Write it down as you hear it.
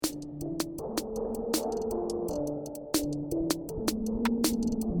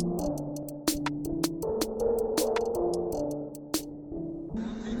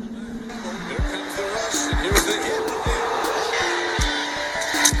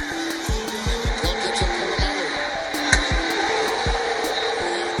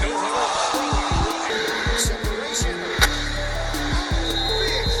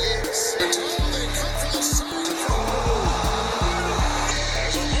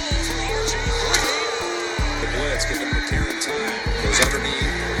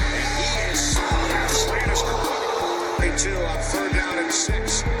32 on 3rd down and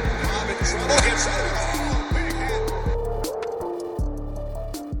 6. Cobb in trouble, gets out.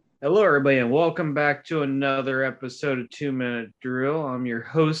 Hello, everybody, and welcome back to another episode of 2 Minute Drill. I'm your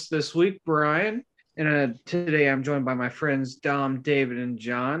host this week, Brian, and today I'm joined by my friends Dom, David, and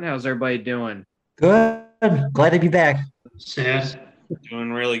John. How's everybody doing? Good. Glad to be back. Sad.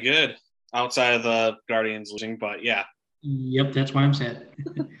 Doing really good outside of the Guardians losing, but yeah. Yep, that's why I'm sad.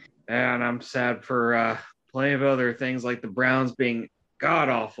 And I'm sad for plenty of other things like the Browns being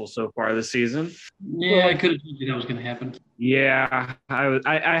god-awful so far this season. Yeah, I could have told you that was going to happen. Yeah,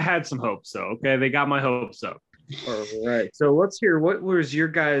 I had some hopes, though. Okay, they got my hopes up. All right, so let's hear what was your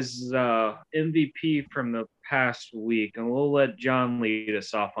guys' MVP from the past week, and we'll let John lead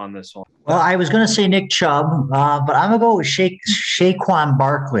us off on this one. Well, I was going to say Nick Chubb, but I'm going to go with Saquon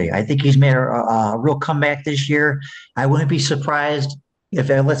Barkley. I think he's made a real comeback this year. I wouldn't be surprised if,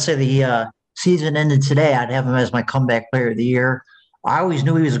 let's say, the season ended today, I'd have him as my comeback player of the year. I always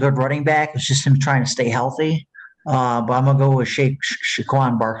knew he was a good running back. It's just him trying to stay healthy. But I'm going to go with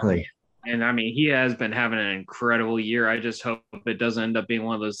Saquon Barkley. And, I mean, he has been having an incredible year. I just hope it doesn't end up being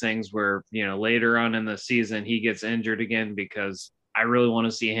one of those things where, you know, later on in the season he gets injured again, because I really want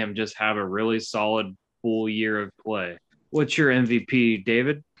to see him just have a really solid full year of play. What's your MVP,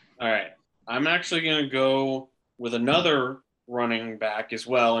 David? All right. I'm actually going to go with another running back as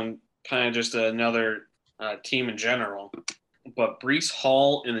well, and kind of just another team in general. But Breece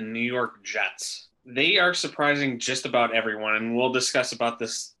Hall and the New York Jets. They are surprising just about everyone, and we'll discuss about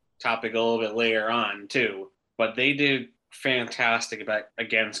this topic a little bit later on too. But they did fantastic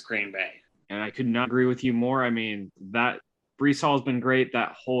against Green Bay. And I could not agree with you more. I mean, that Breece Hall has been great.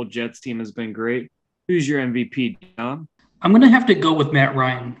 That whole Jets team has been great. Who's your MVP, John? I'm going to have to go with Matt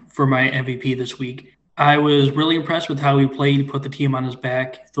Ryan for my MVP this week. I was really impressed with how he played. He put the team on his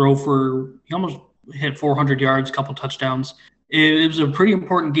back, he almost hit 400 yards, a couple touchdowns. It was a pretty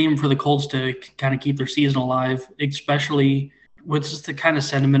important game for the Colts to kind of keep their season alive, especially with just the kind of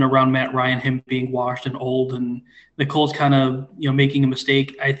sentiment around Matt Ryan, him being washed and old, and the Colts kind of, making a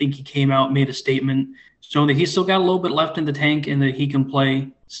mistake. I think he came out, made a statement, showing that he's still got a little bit left in the tank and that he can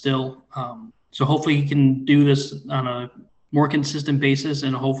play still. So hopefully he can do this on a more consistent basis,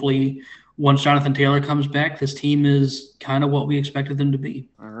 and hopefully once Jonathan Taylor comes back, this team is kind of what we expected them to be.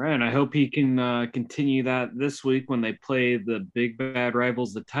 All right. And I hope he can continue that this week when they play the big bad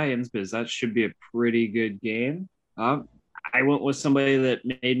rivals, the Titans, because that should be a pretty good game. I went with somebody that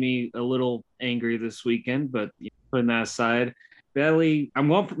made me a little angry this weekend, but putting that aside, Bailey, I'm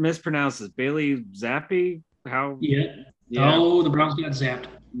going to mispronounce this. Bailey Zappi? How? Yeah. Oh, the Browns got zapped.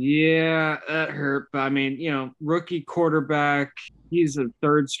 Yeah, that hurt. But I mean, rookie quarterback, he's a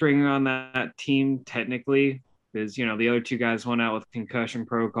third stringer on that team technically, because, the other two guys went out with concussion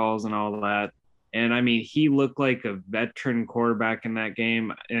protocols and all that. And, I mean, he looked like a veteran quarterback in that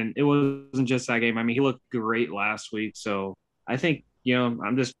game. And it wasn't just that game. I mean, he looked great last week. So I think,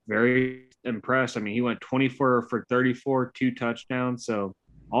 I'm just very impressed. I mean, he went 24 for 34, 2 touchdowns. So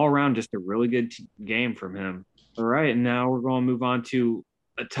all around, just a really good game from him. All right. And now we're going to move on to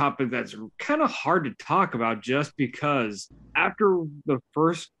a topic that's kind of hard to talk about, just because after the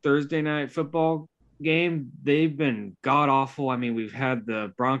first Thursday night football game, they've been god awful. I mean, we've had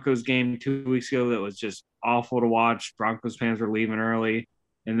the Broncos game 2 weeks ago that was just awful to watch. Broncos fans were leaving early.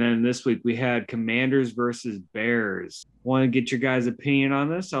 And then this week we had Commanders versus Bears. Want to get your guys' opinion on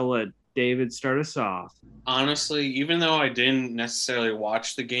this? I'll let David start us off. Honestly, even though I didn't necessarily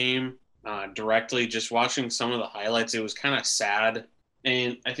watch the game directly, just watching some of the highlights, it was kind of sad.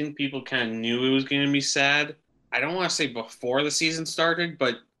 And I think people kind of knew it was going to be sad. I don't want to say before the season started,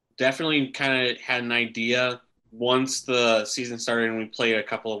 but definitely kind of had an idea once the season started and we played a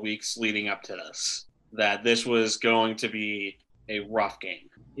couple of weeks leading up to this, that this was going to be a rough game.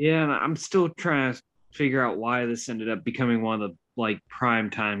 Yeah, and I'm still trying to figure out why this ended up becoming one of the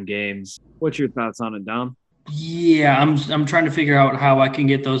prime time games. What's your thoughts on it, Dom? Yeah, I'm trying to figure out how I can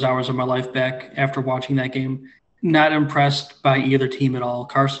get those hours of my life back after watching that game. Not impressed by either team at all.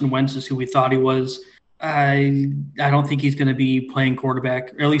 Carson Wentz is who we thought he was. I don't think he's going to be playing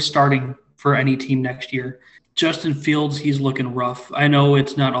quarterback, or at least starting for any team next year. Justin Fields, he's looking rough. I know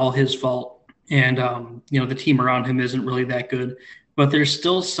it's not all his fault, and the team around him isn't really that good. But there's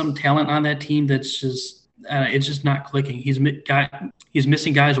still some talent on that team that's just it's just not clicking. He's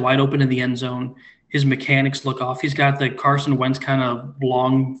missing guys wide open in the end zone. His mechanics look off. He's got the Carson Wentz kind of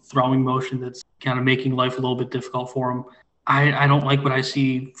long throwing motion that's kind of making life a little bit difficult for him. I don't like what I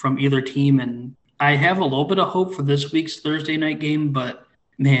see from either team, and I have a little bit of hope for this week's Thursday night game, but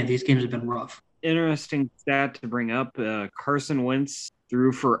man, these games have been rough. interesting stat to bring up. Carson Wentz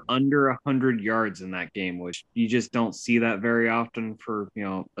threw for under 100 yards in that game, which you just don't see that very often for,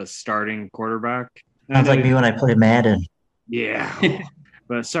 a starting quarterback. Sounds like me when I play Madden. Yeah.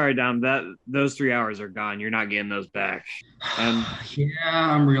 But sorry, Dom, those 3 hours are gone. You're not getting those back. And yeah,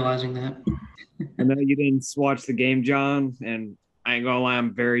 I'm realizing that. I know you didn't watch the game, John, and I ain't gonna lie,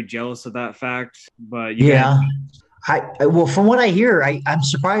 I'm very jealous of that fact. But Well, from what I hear, I'm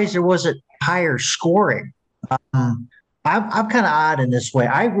surprised there wasn't higher scoring. I'm kind of odd in this way.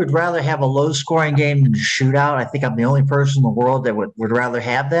 I would rather have a low scoring game than a shootout. I think I'm the only person in the world that would rather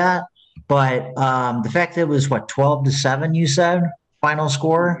have that. But the fact that it was 12-7, you said final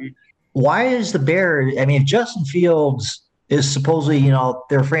score. Mm-hmm. Why is the Bears? I mean, if Justin Fields is supposedly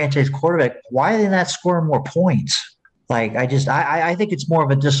their franchise quarterback, why are they not scoring more points? Like I think it's more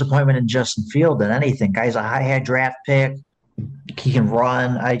of a disappointment in Justin Field than anything. Guy's a high draft pick. He can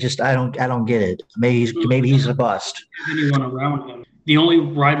run. I don't get it. Maybe he's a bust. Anyone around him. The only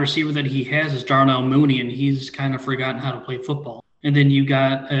wide receiver that he has is Darnell Mooney, and he's kind of forgotten how to play football. And then you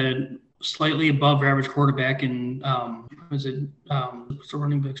got a slightly above average quarterback in what's the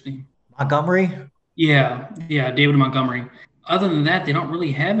running back's name? Montgomery? Yeah, David Montgomery. Other than that, they don't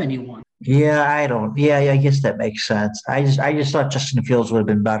really have anyone. Yeah, I don't. Yeah, I guess that makes sense. I just thought Justin Fields would have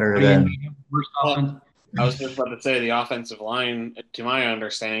been better than. I was just about to say the offensive line, to my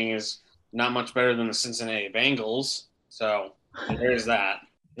understanding, is not much better than the Cincinnati Bengals. So there's that.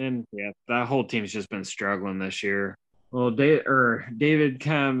 And yeah, that whole team's just been struggling this year. Well, David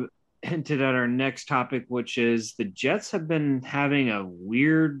kind of hinted at our next topic, which is the Jets have been having a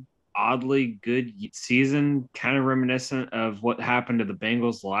weird, oddly good season, kind of reminiscent of what happened to the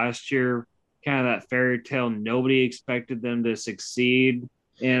Bengals last year. Kind of that fairy tale. Nobody expected them to succeed.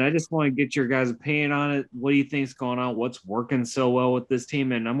 And I just want to get your guys' opinion on it. What do you think's going on? What's working so well with this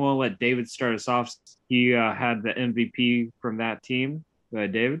team? And I'm going to let David start us off. He had the MVP from that team. Go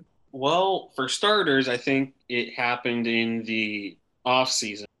ahead, David. Well, for starters, I think it happened in the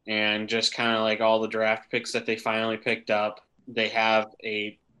offseason and just kind of like all the draft picks that they finally picked up. They have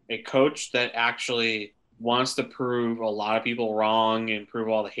a coach that actually wants to prove a lot of people wrong and prove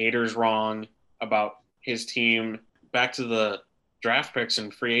all the haters wrong about his team. Back to the draft picks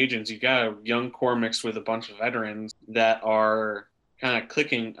and free agents, you got a young core mixed with a bunch of veterans that are kind of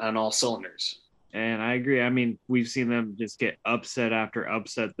clicking on all cylinders. And I agree. I mean, we've seen them just get upset after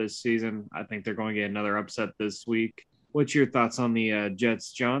upset this season. I think they're going to get another upset this week. What's your thoughts on the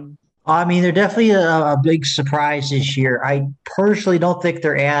Jets, John? I mean, they're definitely a big surprise this year. I personally don't think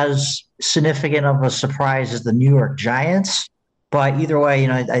they're as significant of a surprise as the New York Giants. But either way,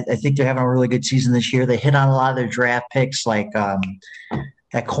 I think they're having a really good season this year. They hit on a lot of their draft picks, like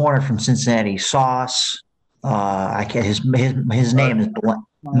that corner from Cincinnati, Sauce. I can't. His name is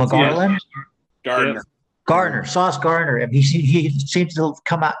McGarland. Gardner, Sauce Gardner. I mean, he seems to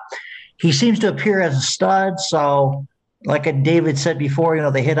come out. He seems to appear as a stud. So, like David said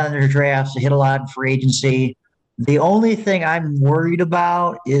before, they hit on their drafts. They hit a lot in free agency. The only thing I'm worried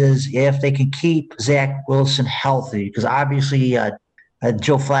about is if they can keep Zach Wilson healthy, because obviously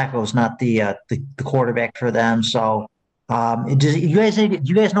Joe Flacco is not the quarterback for them. So, do you guys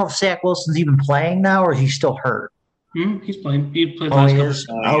know if Zach Wilson's even playing now, or is he still hurt? He's playing. He played last couple. He is?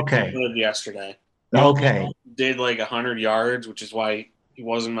 Okay. He played yesterday. Okay. He did like 100 yards, which is why he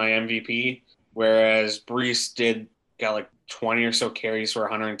wasn't my MVP. Whereas Brees got like 20 or so carries for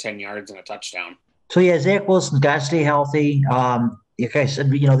 110 yards and a touchdown. So, yeah, Zach Wilson's got to stay healthy. Like I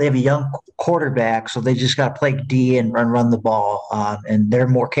said, they have a young quarterback, so they just got to play D and run the ball. And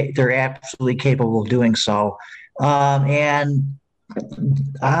they're absolutely capable of doing so. And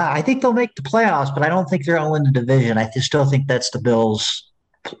I think they'll make the playoffs, but I don't think they're going to win the division. I still think that's the Bills'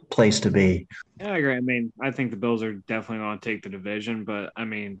 place to be. Yeah, I agree. I mean, I think the Bills are definitely going to take the division, but I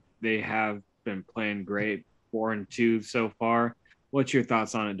mean, they have been playing great, 4-2 so far. What's your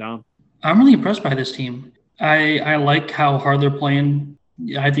thoughts on it, Dom? I'm really impressed by this team. I like how hard they're playing.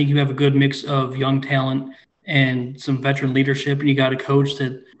 I think you have a good mix of young talent and some veteran leadership, and you got a coach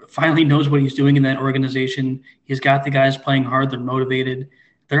that finally knows what he's doing in that organization. He's got the guys playing hard. They're motivated.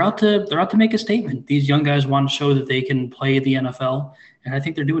 They're out to make a statement. These young guys want to show that they can play the NFL, and I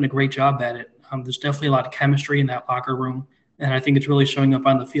think they're doing a great job at it. There's definitely a lot of chemistry in that locker room, and I think it's really showing up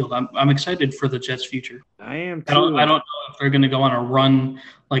on the field. I'm excited for the Jets' future. I am too. I don't know if they're going to go on a run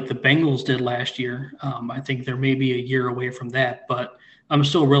like the Bengals did last year. I think they're maybe a year away from that, but I'm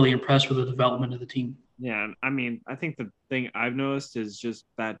still really impressed with the development of the team. Yeah, I mean, I think the thing I've noticed is just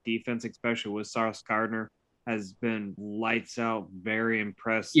that defense, especially with Sauce Gardner, has been lights out, very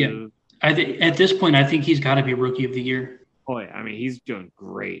impressive. Yeah, at this point, I think he's got to be Rookie of the Year. boy, I mean, he's doing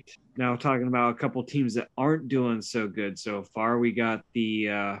great. Now, talking about a couple teams that aren't doing so good so far, we got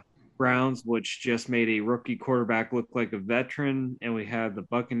the Browns, which just made a rookie quarterback look like a veteran, and we have the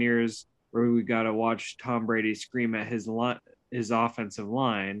Buccaneers, where we got to watch Tom Brady scream at his offensive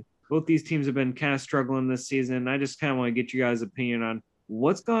line. Both these teams have been kind of struggling this season. I just kind of want to get you guys' opinion on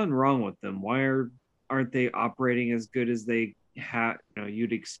what's gone wrong with them. Why aren't they operating as good as they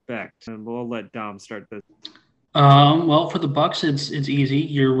you'd expect? And we'll let Dom start this. Well, for the Bucs, it's easy.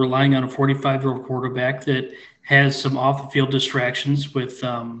 You're relying on a 45-year-old quarterback that has some off-the-field distractions with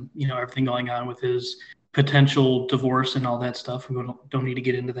everything going on with his potential divorce and all that stuff. We don't need to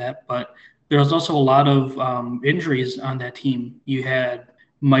get into that, but there's also a lot of injuries on that team. You had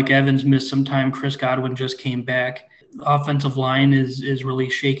Mike Evans miss some time. Chris Godwin just came back. The offensive line is really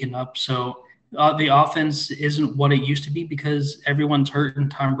shaken up. So the offense isn't what it used to be because everyone's hurt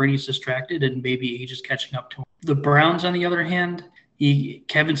and Tom Brady's distracted and maybe age is catching up to him. The Browns, on the other hand,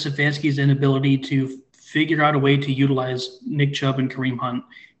 Kevin Stefanski's inability to figure out a way to utilize Nick Chubb and Kareem Hunt.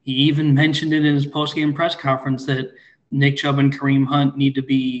 He even mentioned it in his post-game press conference that Nick Chubb and Kareem Hunt need to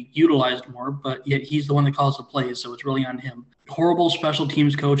be utilized more, but yet he's the one that calls the plays, so it's really on him. Horrible special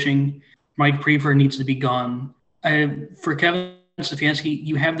teams coaching. Mike Prefer needs to be gone. For Kevin Stefanski,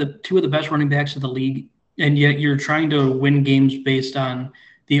 you have the two of the best running backs of the league, and yet you're trying to win games based on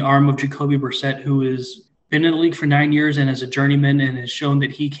the arm of Jacoby Brissett, who has been in the league for 9 years and is a journeyman and has shown that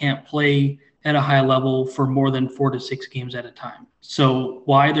he can't play at a high level for more than 4 to 6 games at a time. So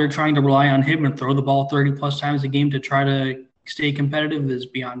why they're trying to rely on him and throw the ball 30-plus times a game to try to stay competitive is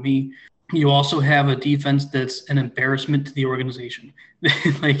beyond me. You also have a defense that's an embarrassment to the organization.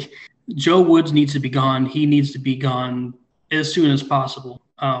 Like, Joe Woods needs to be gone. He needs to be gone as soon as possible.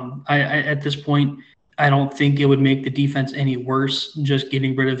 I at this point, I don't think it would make the defense any worse just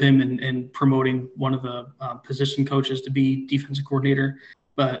getting rid of him and promoting one of the position coaches to be defensive coordinator.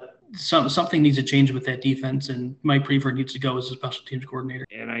 But something needs to change with that defense, and Mike Prefer needs to go as a special teams coordinator.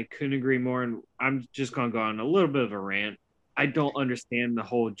 And I couldn't agree more. And I'm just going to go on a little bit of a rant. I don't understand the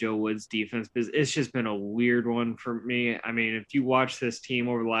whole Joe Woods defense because it's just been a weird one for me. I mean, if you watch this team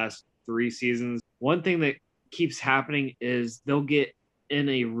over the last 3 seasons, one thing that keeps happening is they'll get in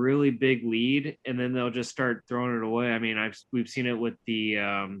a really big lead and then they'll just start throwing it away. I mean, we've seen it with the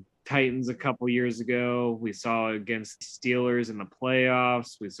Titans a couple years ago. We saw against the Steelers in the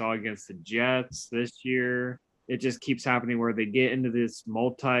playoffs. We saw against the Jets this year. It just keeps happening where they get into this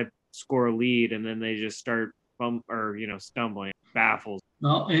multi-score lead and then they just start stumbling. Baffles.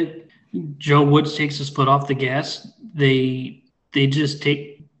 Well, Joe Woods takes his foot off the gas. They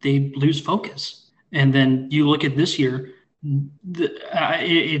lose focus. And then you look at this year,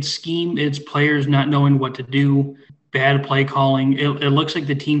 it's scheme, it's players not knowing what to do, bad play calling. It looks like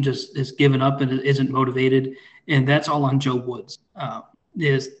the team just is given up and isn't motivated, and that's all on Joe Woods.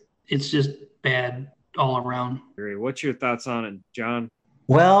 It's just bad all around. What's your thoughts on it, John?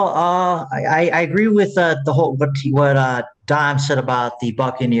 Well, I agree with the whole what Dom said about the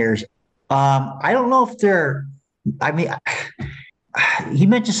Buccaneers. I don't know if they're. I mean, he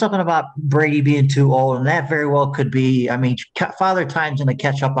mentioned something about Brady being too old, and that very well could be. I mean, Father Time's going to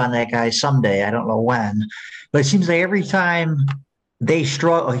catch up on that guy someday. I don't know when, but it seems like every time they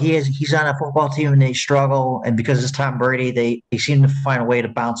struggle, he's on a football team and they struggle, and because it's Tom Brady, they seem to find a way to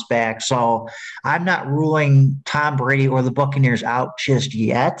bounce back. So I'm not ruling Tom Brady or the Buccaneers out just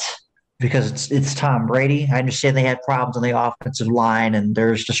yet because it's Tom Brady. I understand they had problems on the offensive line, and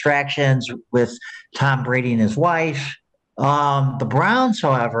there's distractions with Tom Brady and his wife. The Browns,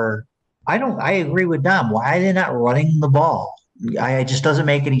 however, I agree with Dom. Why are they not running the ball? It just doesn't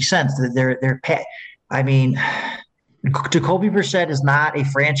make any sense. I mean, Jacoby Brissett is not a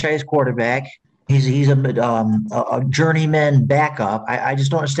franchise quarterback. He's a journeyman backup. I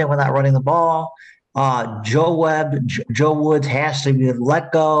just don't understand why not running the ball. Joe Woods has to be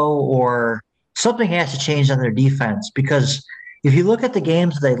let go, or something has to change on their defense, because if you look at the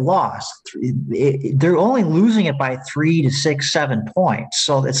games they lost, they're only losing it by 3 to 6, 7 points.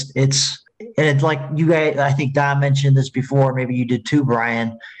 So it's like you guys, I think Don mentioned this before, maybe you did too,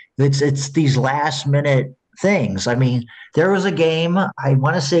 Brian. It's these last minute things. I mean, there was a game, I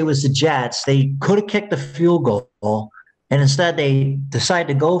want to say it was the Jets. They could have kicked the field goal, and instead they decided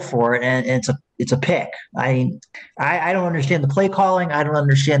to go for it, and it's a pick. I don't understand the play calling. I don't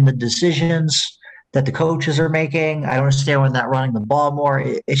understand the decisions that the coaches are making. I don't understand when not running the ball more.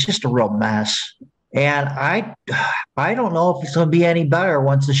 It's just a real mess. And I don't know if it's going to be any better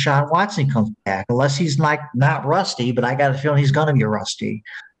once Deshaun Watson comes back, unless he's not rusty, but I got a feeling he's going to be rusty.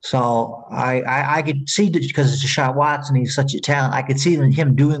 So I could see that because it's Deshaun Watson, he's such a talent. I could see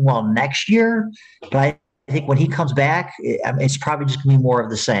him doing well next year, but I think when he comes back, it's probably just going to be more of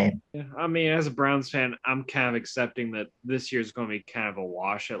the same. Yeah, I mean, as a Browns fan, I'm kind of accepting that this year's going to be kind of a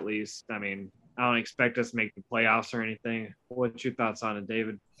wash at least. I mean, I don't expect us to make the playoffs or anything. What's your thoughts on it,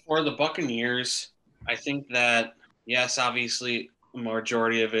 David? For the Buccaneers, I think that, yes, obviously, the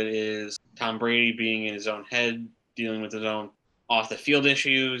majority of it is Tom Brady being in his own head, dealing with his own off-the-field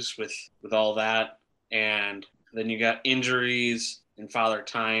issues with all that. And then you got injuries and Father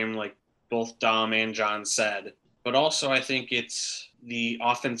Time, like both Dom and John said. But also I think it's the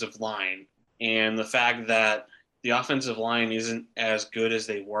offensive line and the fact that the offensive line isn't as good as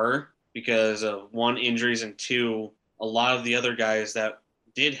they were because of, one, injuries, and two, a lot of the other guys that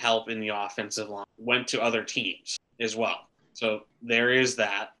did help in the offensive line went to other teams as well. So there is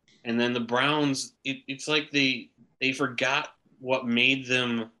that. And then the Browns, it's like they forgot what made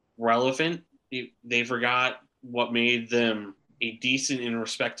them relevant. They forgot what made them a decent and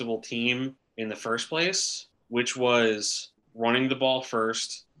respectable team in the first place, which was running the ball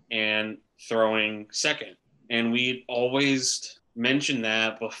first and throwing second. And we always mentioned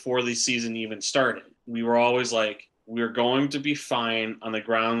that before the season even started. We were always like, we're going to be fine on the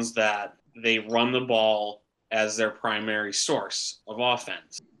grounds that they run the ball as their primary source of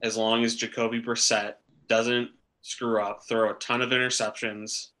offense, as long as Jacoby Brissett doesn't screw up, throw a ton of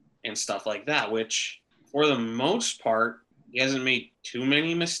interceptions and stuff like that, which for the most part, he hasn't made too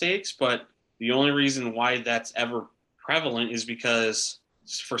many mistakes, but the only reason why that's ever prevalent is because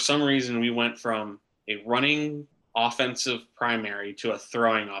for some reason we went from a running offensive primary to a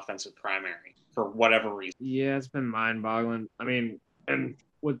throwing offensive primary for whatever reason. Yeah, it's been mind-boggling. I mean, and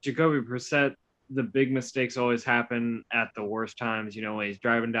with Jacoby Brissett, the big mistakes always happen at the worst times. You know, when he's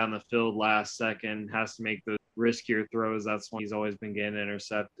driving down the field last second, has to make the riskier throws. That's when he's always been getting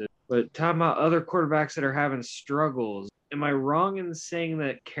intercepted. But talking about other quarterbacks that are having struggles, am I wrong in saying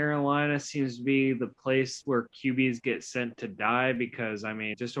that Carolina seems to be the place where QBs get sent to die? Because, I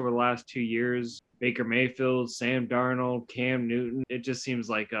mean, just over the last 2 years, Baker Mayfield, Sam Darnold, Cam Newton, it just seems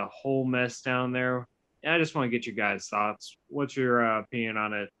like a whole mess down there. And I just want to get your guys' thoughts. What's your opinion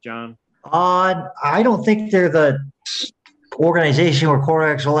on it, John? I don't think they're the organization where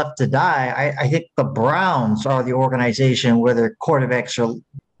quarterbacks are left to die. I think the Browns are the organization where their quarterbacks are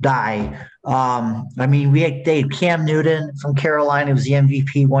die. I mean, they had Cam Newton from Carolina, who was the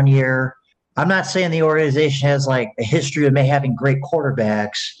MVP one year. I'm not saying the organization has like a history of having great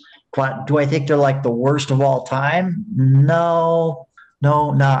quarterbacks, but do I think they're like the worst of all time? No,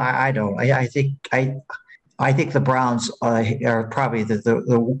 I don't. I think the Browns are probably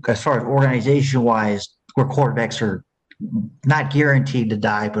the as far as organization wise, where quarterbacks are not guaranteed to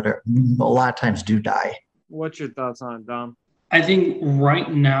die, but a lot of times do die. What's your thoughts on it, Dom? I think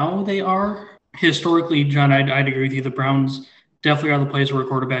right now they are. Historically, John, I'd agree with you. The Browns definitely are the place where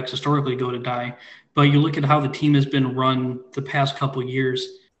quarterbacks historically go to die. But you look at how the team has been run the past couple of years.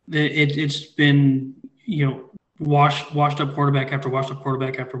 It's been, washed up quarterback after washed up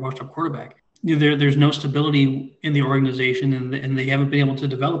quarterback after washed up quarterback. There's no stability in the organization, and they haven't been able to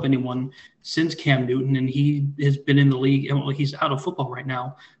develop anyone since Cam Newton, and he has been in the league. Well, he's out of football right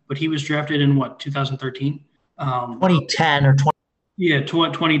now, but he was drafted in 2013? 2010 or 20. Yeah,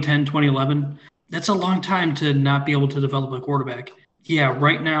 2010, 2011. That's a long time to not be able to develop a quarterback. Yeah,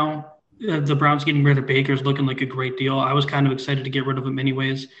 right now, the Browns getting rid of Baker is looking like a great deal. I was kind of excited to get rid of him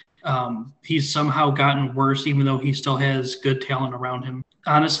anyways. He's somehow gotten worse, even though he still has good talent around him.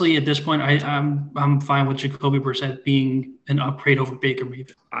 Honestly, at this point, I'm fine with Jacoby Brissett being an upgrade over Baker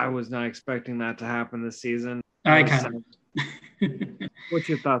Mayfield. I was not expecting that to happen this season. I kind of. What's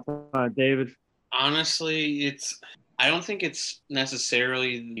your thoughts on it, David? Honestly, I don't think it's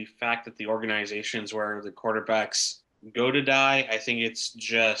necessarily the fact that the organizations where the quarterbacks go to die. I think it's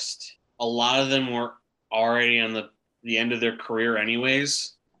just a lot of them were already on the end of their career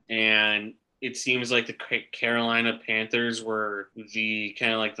anyways. And it seems like the Carolina Panthers were the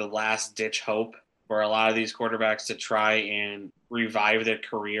kind of like the last ditch hope for a lot of these quarterbacks to try and revive their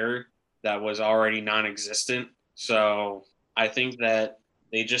career that was already non-existent. So I think that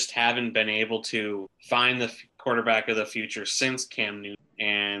they just haven't been able to find the quarterback of the future since Cam Newton,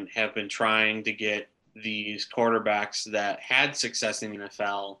 and have been trying to get these quarterbacks that had success in the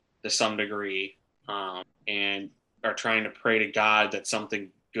NFL to some degree, and are trying to pray to God that something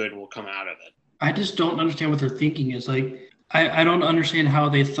good will come out of it. I just don't understand what their thinking is. Like, I don't understand how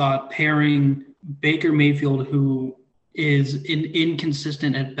they thought pairing Baker Mayfield, who is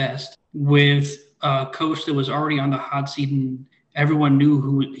inconsistent at best, with a coach that was already on the hot seat and everyone knew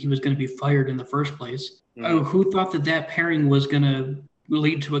who he was going to be fired in the first place. Mm-hmm. Who thought that pairing was going to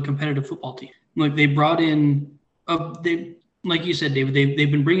lead to a competitive football team? Like, they brought in like you said, David,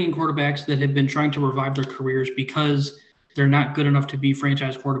 they've been bringing quarterbacks that have been trying to revive their careers because they're not good enough to be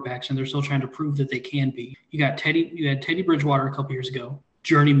franchise quarterbacks, and they're still trying to prove that they can be. You had Teddy Bridgewater a couple years ago,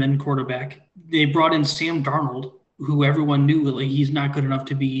 journeyman quarterback. They brought in Sam Darnold, who everyone knew that he's not good enough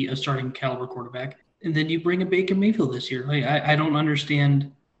to be a starting caliber quarterback. And then you bring in Baker Mayfield this year. I don't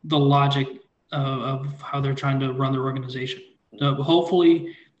understand the logic of how they're trying to run their organization.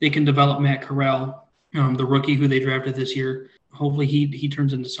 Hopefully they can develop Matt Corral, the rookie who they drafted this year. Hopefully he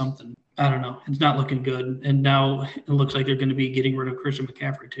turns into something. I don't know. It's not looking good. And now it looks like they're going to be getting rid of Christian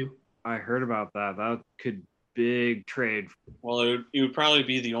McCaffrey too. I heard about that. That could big trade. Well, it would probably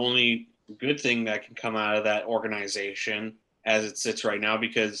be the only good thing that can come out of that organization as it sits right now,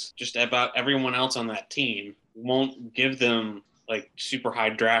 because just about everyone else on that team won't give them like super high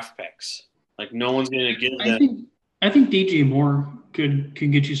draft picks. Like no one's going to give them. I think DJ Moore can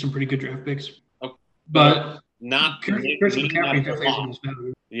get you some pretty good draft picks. Okay. But not Christian McCaffrey definitely isn't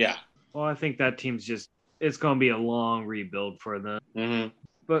better. Yeah. Well, I think that team's it's going to be a long rebuild for them. Mm-hmm.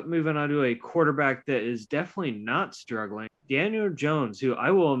 But moving on to a quarterback that is definitely not struggling, Daniel Jones, who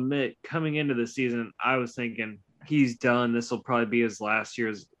I will admit coming into the season, I was thinking he's done. This will probably be his last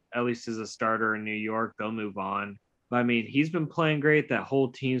year, at least as a starter in New York. They'll move on. But I mean, he's been playing great. That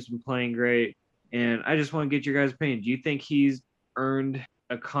whole team's been playing great. And I just want to get your guys' opinion. Do you think he's earned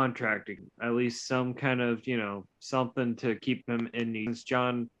a contract, at least some kind of, something to keep him in? Since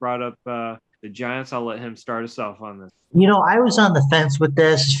John brought up the Giants, I'll let him start us off on this. I was on the fence with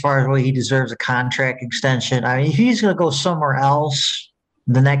this as far as whether he deserves a contract extension. I mean, if he's going to go somewhere else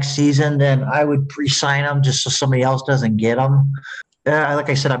the next season, then I would pre-sign him just so somebody else doesn't get him. Like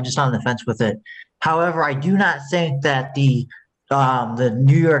I said, I'm just on the fence with it. However, I do not think that the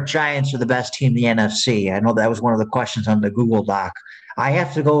New York Giants are the best team in the NFC. I know that was one of the questions on the Google Doc. I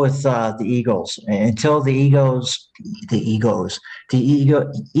have to go with the Eagles. Until the Eagles,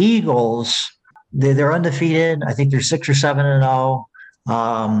 they're undefeated. I think they're 6 or 7-0.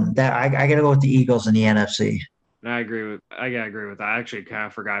 That I got to go with the Eagles in the NFC. I gotta agree with that. I actually kind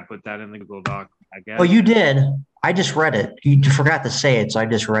of forgot to put that in the Google Doc, I guess. Oh, you did. I just read it. You forgot to say it, so I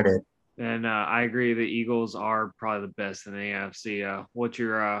just read it. And I agree. The Eagles are probably the best in the AFC. What's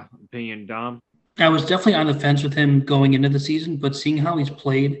your opinion, Dom? I was definitely on the fence with him going into the season, but seeing how he's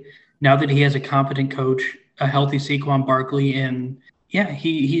played, now that he has a competent coach, a healthy Saquon Barkley, and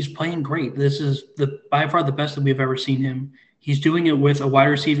he's playing great. This is by far the best that we've ever seen him. He's doing it with a wide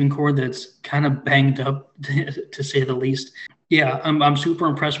receiving core that's kind of banged up, to say the least. Yeah, I'm super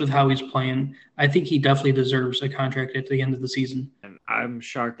impressed with how he's playing. I think he definitely deserves a contract at the end of the season. And I'm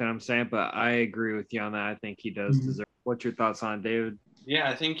shocked that I'm saying, but I agree with you on that. I think he does deserve. What's your thoughts on it, David? Yeah,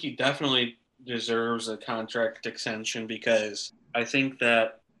 I think he definitely deserves a contract extension because I think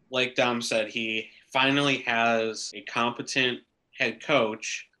that, like Dom said, he finally has a competent head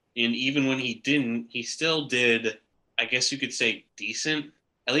coach. And even when he didn't, he still did, I guess you could say, decent,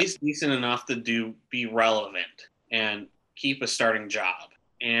 at least decent enough to be relevant and keep a starting job.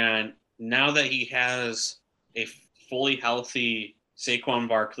 And now that he has a fully healthy Saquon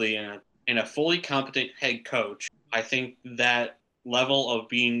Barkley and a fully competent head coach, I think that level of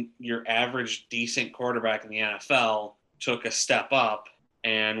being your average decent quarterback in the NFL took a step up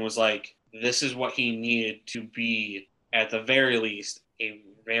and was like, this is what he needed to be, at the very least, a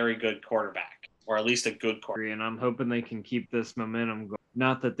very good quarterback, or at least a good quarterback. And I'm hoping they can keep this momentum going.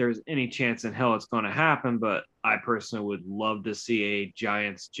 Not that there's any chance in hell it's going to happen, but I personally would love to see a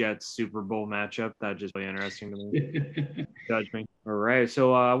Giants-Jets Super Bowl matchup. That'd just be interesting to me. Judge me. All right,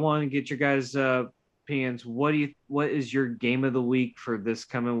 so I want to get your guys' opinions. What is your game of the week for this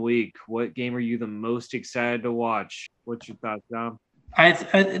coming week? What game are you the most excited to watch? What's your thoughts, Dom?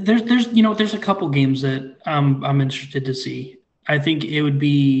 There's a couple games that I'm interested to see. I think it would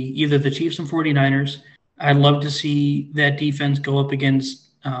be either the Chiefs and 49ers. I'd love to see that defense go up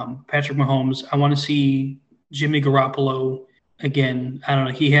against Patrick Mahomes. I want to see Jimmy Garoppolo again. I don't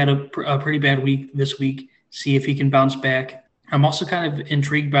know. He had a pretty bad week this week. See if he can bounce back. I'm also kind of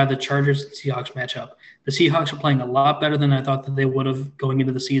intrigued by the Chargers and Seahawks matchup. The Seahawks are playing a lot better than I thought that they would have going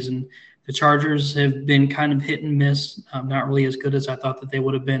into the season. The Chargers have been kind of hit and miss, not really as good as I thought that they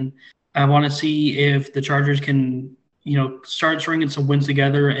would have been. I want to see if the Chargers can, start stringing some wins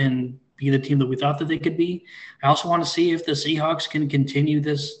together and be the team that we thought that they could be. I also want to see if the Seahawks can continue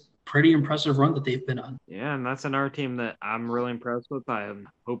this pretty impressive run that they've been on. Yeah, and that's another team that I'm really impressed with. I'm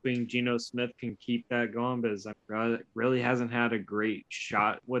hoping Geno Smith can keep that going because really hasn't had a great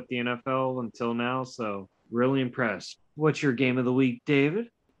shot with the NFL until now, so really impressed. What's your game of the week, David?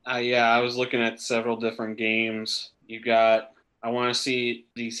 I was looking at several different games. I want to see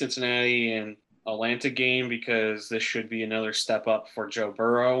the Cincinnati and Atlanta game because this should be another step up for Joe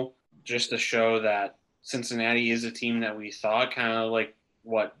Burrow, just to show that Cincinnati is a team that we thought, kind of like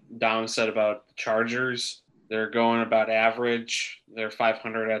what Dom said about the Chargers. They're going about average. They're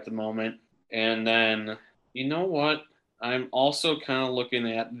 500 at the moment. And then, you know what? I'm also kind of looking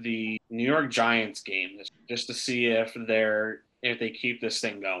at the New York Giants game just to see if they keep this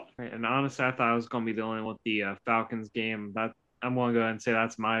thing going. And honestly, I thought I was going to be the only one with the Falcons game. I'm going to go ahead and say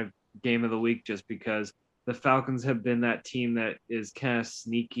that's my game of the week, just because the Falcons have been that team that is kind of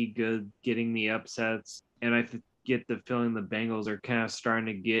sneaky good getting the upsets. And I get the feeling the Bengals are kind of starting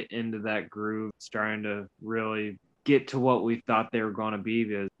to get into that groove, starting to really get to what we thought they were going to be,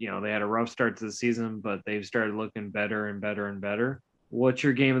 because, they had a rough start to the season, but they've started looking better and better and better. What's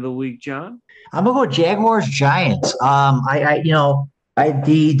your game of the week, John? I'm gonna go Jaguars Giants. The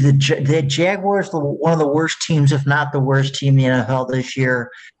Jaguars, one of the worst teams, if not the worst team in the NFL this year.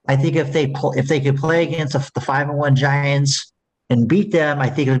 I think if they could play against the 5-1 Giants and beat them,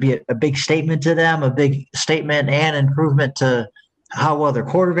 I think it would be a big statement to them, a big statement and improvement to how well their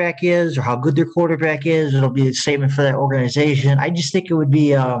quarterback is or how good their quarterback is. It'll be a statement for that organization. I just think it would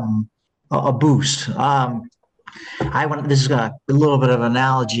be a boost. This is a little bit of an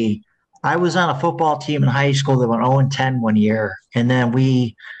analogy. I was on a football team in high school that went 0-10 one year, and then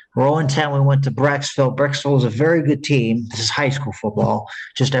we were 0-10. We went to Brecksville. Brecksville was a very good team. This is high school football,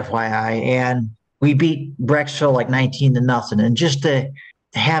 just FYI. And we beat Brecksville like 19-0. And just to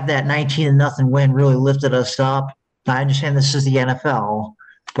have that 19-0 win really lifted us up. I understand this is the NFL,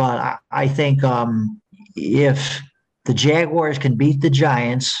 but I think if the Jaguars can beat the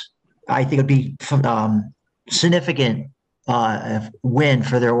Giants, I think it'd be significant win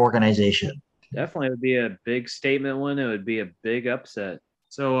for their organization. Definitely would be a big statement win. It would be a big upset.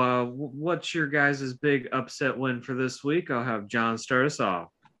 So what's your guys' big upset win for this week? I'll have John start us off.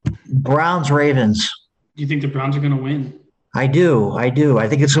 Browns Ravens. Do you think the Browns are going to win? I do. I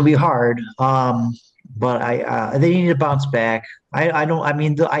think it's going to be hard. But they need to bounce back. I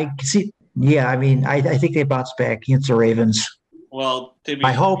think they bounce back against the Ravens. Well,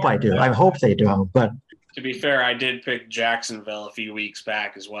 I hope I do. I hope they do. But to be fair, I did pick Jacksonville a few weeks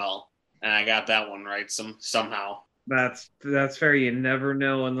back as well, and I got that one right somehow. That's fair. You never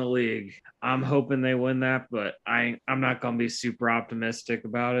know in the league. I'm hoping they win that, but I'm not going to be super optimistic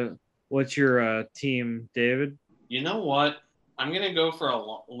about it. What's your team, David? You know what? I'm going to go for a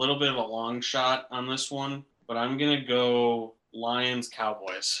little bit of a long shot on this one, but I'm going to go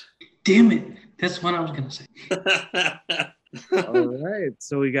Lions-Cowboys. Damn it. That's what I was going to say. All right.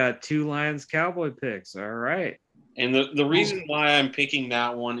 So we got 2 Lions-Cowboy picks. All right. And the reason why I'm picking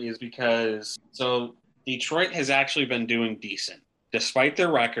that one is because Detroit has actually been doing decent. Despite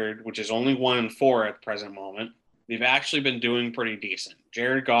their record, which is only 1-4 at the present moment, they've actually been doing pretty decent.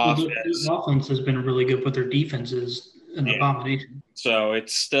 Jared Goff their offense has been really good, but their defense is an abomination. So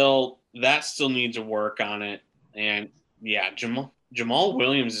that still needs to work on it. And yeah, Jamal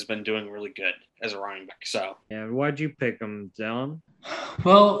Williams has been doing really good as a running back. So yeah, why'd you pick him, Dylan?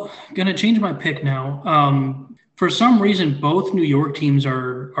 Well, gonna change my pick now. For some reason, both New York teams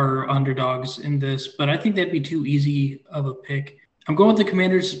are underdogs in this, but I think that'd be too easy of a pick. I'm going with the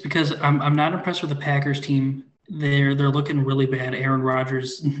Commanders because I'm not impressed with the Packers team. They're looking really bad. Aaron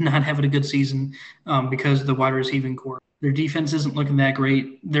Rodgers not having a good season because of the wide receiving core. Their defense isn't looking that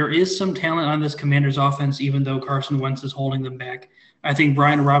great. There is some talent on this Commanders offense, even though Carson Wentz is holding them back. I think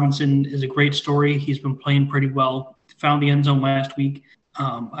Brian Robinson is a great story. He's been playing pretty well. Found the end zone last week.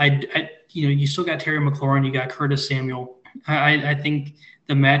 You still got Terry McLaurin. You got Curtis Samuel. I think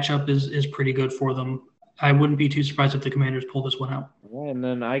the matchup is pretty good for them. I wouldn't be too surprised if the Commanders pull this one out. And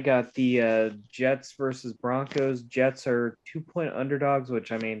then I got the Jets versus Broncos. Jets are 2-point underdogs,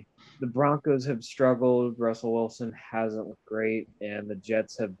 which, I mean, the Broncos have struggled. Russell Wilson hasn't looked great, and the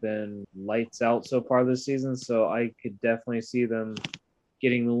Jets have been lights out so far this season. So I could definitely see them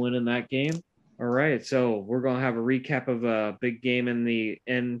getting the win in that game. All right, so we're going to have a recap of a big game in the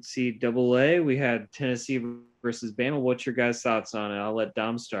NCAA. We had Tennessee versus Bama. What's your guys' thoughts on it? I'll let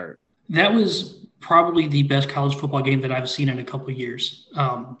Dom start. That was probably the best college football game that I've seen in a couple of years.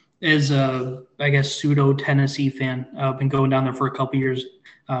 As a, pseudo Tennessee fan, I've been going down there for a couple of years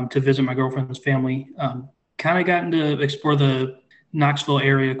to visit my girlfriend's family. Kind of gotten to explore the Knoxville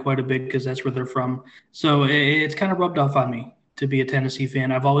area quite a bit because that's where they're from. So it's kind of rubbed off on me to be a Tennessee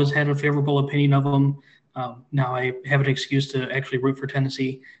fan. I've always had a favorable opinion of them. Now I have an excuse to actually root for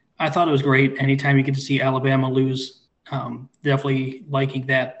Tennessee. I thought it was great. Anytime you get to see Alabama lose, definitely liking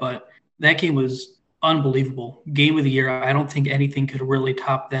that. But that game was unbelievable. Game of the year. I don't think anything could really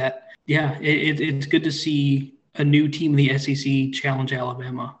top that. Yeah, it's good to see a new team in the SEC challenge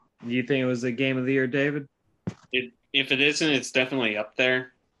Alabama. Do you think it was a game of the year, David? If it isn't, it's definitely up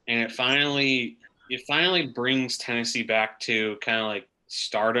there. And it finally brings Tennessee back to kind of like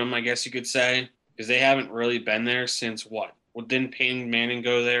stardom, I guess you could say, because they haven't really been there since what? Well, didn't Peyton Manning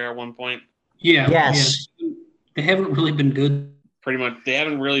go there at one point? Yeah. Yes. Yeah. They haven't really been good. Pretty much, they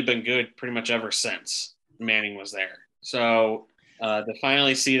haven't really been good pretty much ever since Manning was there. So to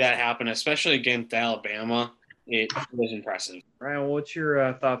finally see that happen, especially against Alabama, it was impressive. Ryan, what's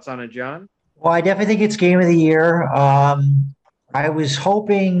your thoughts on it, John? Well, I definitely think it's game of the year. I was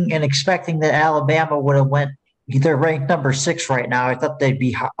hoping and expecting that Alabama would have went. They're ranked number 6 right now. I thought they'd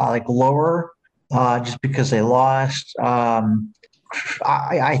be like lower, just because they lost. I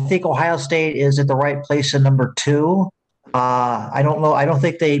think Ohio State is at the right place in number 2. I don't know. I don't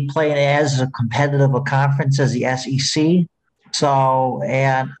think they play as a competitive a conference as the SEC. So,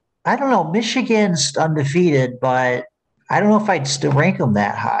 and I don't know. Michigan's undefeated, but I don't know if I'd still rank them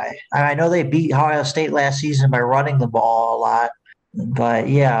that high. I know they beat Ohio State last season by running the ball a lot, but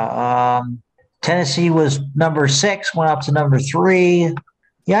yeah, Tennessee was number 6, went up to number 3.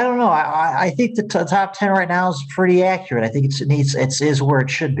 Yeah, I don't know. I think the top 10 right now is pretty accurate. I think it is where it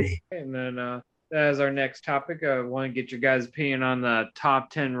should be. And then as our next topic, I want to get your guys' opinion on the top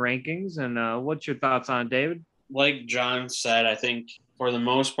 10 rankings. And what's your thoughts on it, David? Like John said, I think for the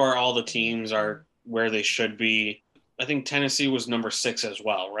most part, all the teams are where they should be. I think Tennessee was number 6 as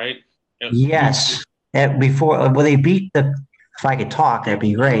well, right? Yes. They beat if I could talk, that'd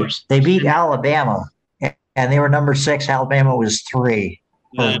be great. They beat Alabama, and they were number 6. Alabama was 3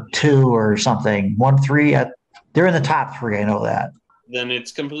 or 2 or something. 1, 3. They're in the top 3. I know that. Then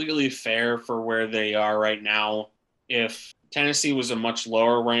it's completely fair for where they are right now. If Tennessee was a much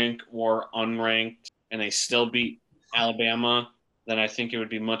lower rank or unranked and they still beat Alabama, then I think it would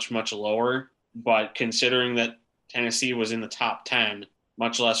be much, much lower. But considering that Tennessee was in the top 10,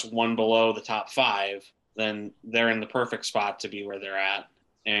 much less one below the top 5, then they're in the perfect spot to be where they're at.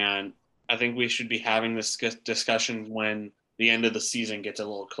 And I think we should be having this discussion when the end of the season gets a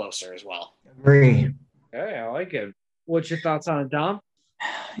little closer as well. Agree. Hey, I like it. What's your thoughts on it, Dom?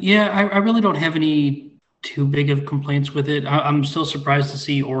 Yeah, I really don't have any too big of complaints with it. I'm still surprised to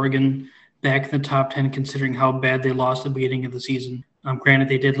see Oregon back in the top 10, considering how bad they lost at the beginning of the season. Granted,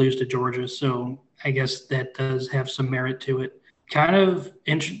 they did lose to Georgia, so I guess that does have some merit to it. Kind of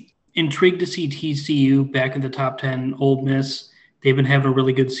intrigued to see TCU back in the top 10. Ole Miss, they've been having a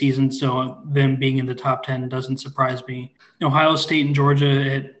really good season, so them being in the top 10 doesn't surprise me. Ohio State and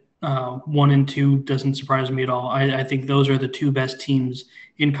Georgia at 1 and 2 doesn't surprise me at all. I think those are the 2 best teams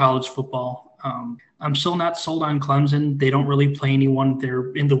in college football. I'm still not sold on Clemson. They don't really play anyone.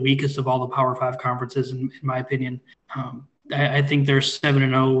 They're in the weakest of all the Power 5 conferences, in my opinion. I think their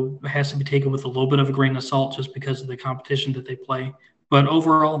 7-0 has to be taken with a little bit of a grain of salt just because of the competition that they play. But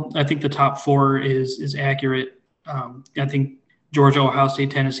overall, I think the top 4 is accurate. I think Georgia, Ohio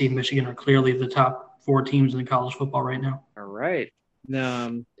State, Tennessee, and Michigan are clearly the top 4 teams in college football right now. All right.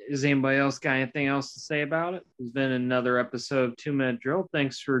 Does anybody else got anything else to say about it? It's been another episode of 2 Minute Drill.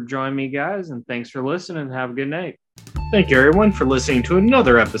 Thanks for joining me, guys, and thanks for listening. Have a good night. Thank you, everyone, for listening to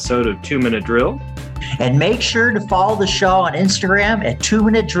another episode of 2 Minute Drill. And make sure to follow the show on Instagram at 2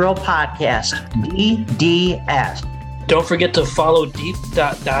 Minute Drill Podcast, DDS. Don't forget to follow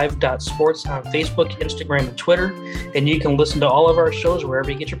deep.dive.sports on Facebook, Instagram, and Twitter. And you can listen to all of our shows wherever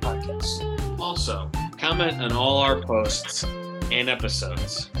you get your podcasts. Also, comment on all our posts and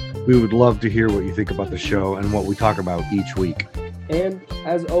episodes. We would love to hear what you think about the show and what we talk about each week. And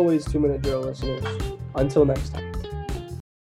as always, 2 Minute Drill listeners, until next time.